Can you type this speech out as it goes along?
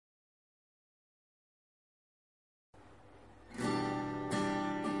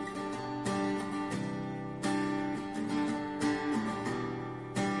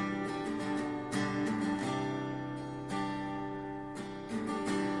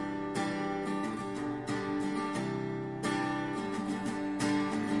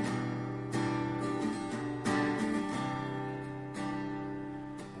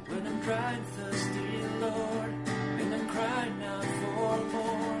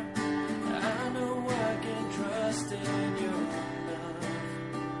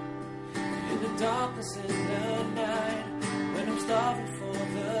darkness in the night, when I'm starving for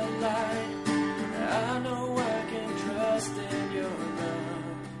the light, I know I can trust in your love.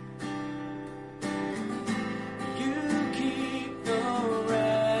 You keep no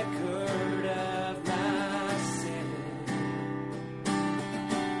record of my sin.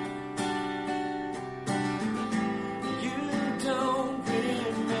 You don't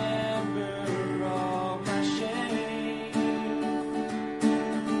remember all my shame.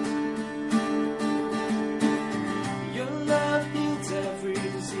 Your love heals every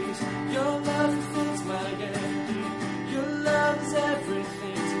disease. Your love fulfills my empty. Your love is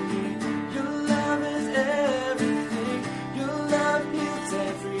everything to me. Your love is everything. Your love heals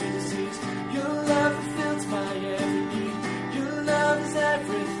every disease. Your love fulfills my every need. Your love is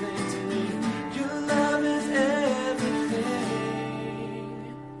everything to me. Your love is everything.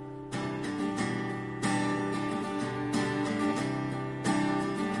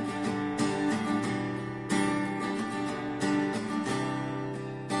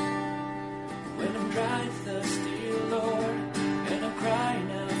 When I'm dry and thirsty, Lord, and I'm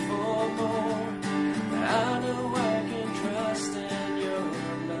crying out for more, I know I can trust in your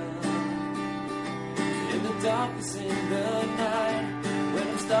love. In the darkness, in the night, when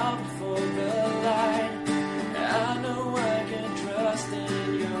I'm starving for the light, I know I can trust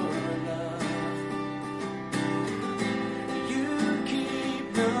in your love. You keep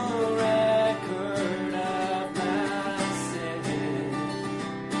no record of my sin.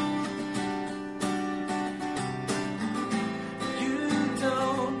 You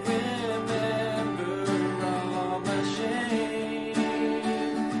don't remember all my shame.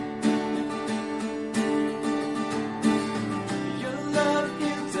 Your love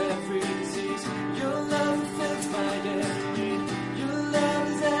heals every disease. Your love fulfills my every need. Your love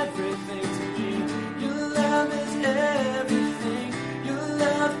is everything to me. Your love is everything. Your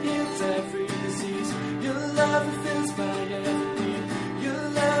love heals every disease. Your love fulfills my every need. Your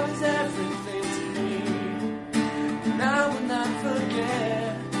love is everything to me. And I will not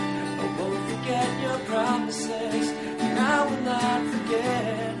forget. I won't forget your promises. And I will not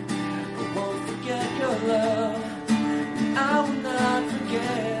forget. I won't forget your love. And I will not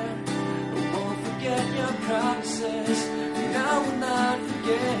forget. I won't forget your promises. And I will not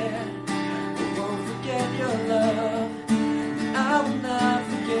forget. I won't forget your love. And I will not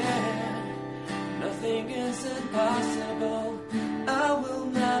forget. Nothing is impossible. I will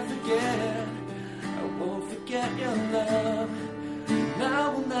not forget. I won't forget your love. And I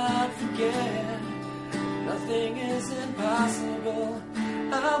will not forget. Nothing is impossible.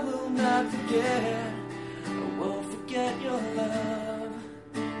 I will not forget.